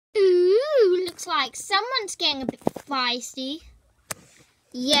Looks like someone's getting a bit feisty.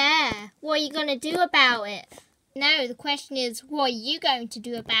 Yeah, what are you going to do about it? No, the question is, what are you going to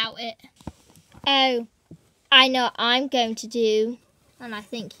do about it? Oh, I know what I'm going to do. And I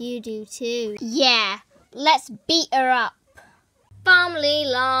think you do too. Yeah, let's beat her up. Family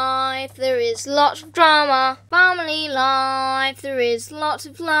life, there is lots of drama. Family life, there is lots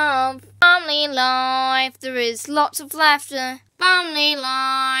of love. Family life, there is lots of laughter. Family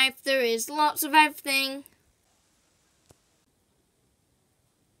life, there is lots of everything.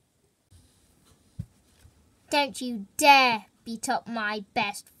 Don't you dare beat up my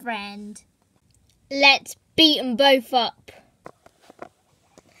best friend. Let's beat them both up.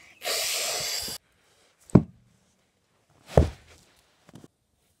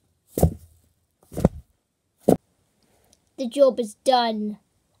 The job is done.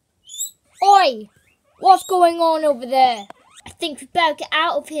 Oi! What's going on over there? I think we better get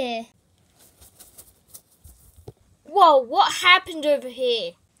out of here. Whoa, what happened over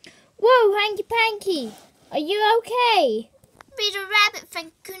here? Whoa, Hanky Panky, are you okay? Peter Rabbit,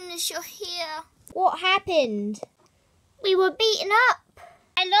 thank goodness you're here. What happened? We were beaten up.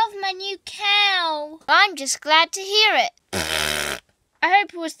 I love my new cow. I'm just glad to hear it. I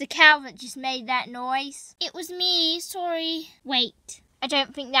hope it was the cow that just made that noise. It was me, sorry. Wait, I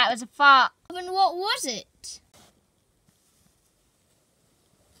don't think that was a fart. Then what was it?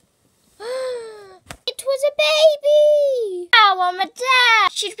 It was a baby! Oh, I'm a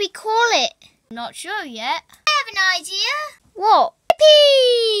dad. Should we call it? Not sure yet. I have an idea. What?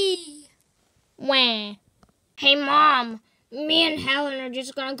 Yippee! Wah. Hey, Mom. Me and Helen are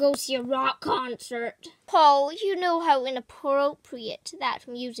just gonna go see a rock concert. Paul, you know how inappropriate that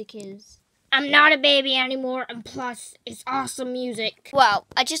music is. I'm not a baby anymore, and plus, it's awesome music. Well,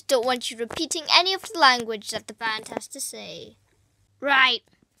 I just don't want you repeating any of the language that the band has to say. Right.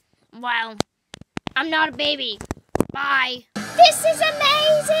 Well, I'm not a baby. Bye. This is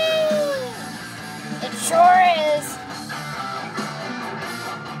amazing! It sure is.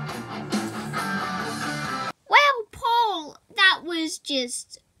 Well, Paul, that was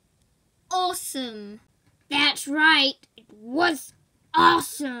just awesome. That's right. It was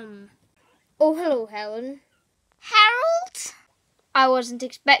awesome. Oh, hello, Helen. Harold? I wasn't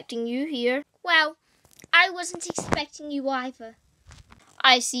expecting you here. Well, I wasn't expecting you either.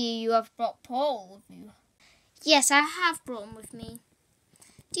 I see you have brought Paul with you. Yes, I have brought him with me.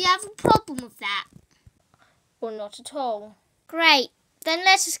 Do you have a problem with that? Well, not at all. Great. Then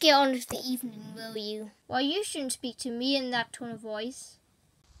let us get on with the evening, will you? Well, you shouldn't speak to me in that tone of voice.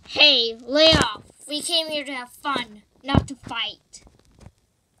 Hey, lay off. We came here to have fun, not to fight.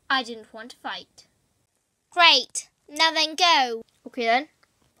 I didn't want to fight. Great. Now then go. Okay then.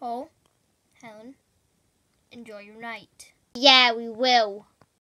 Paul, Helen, enjoy your night. Yeah, we will.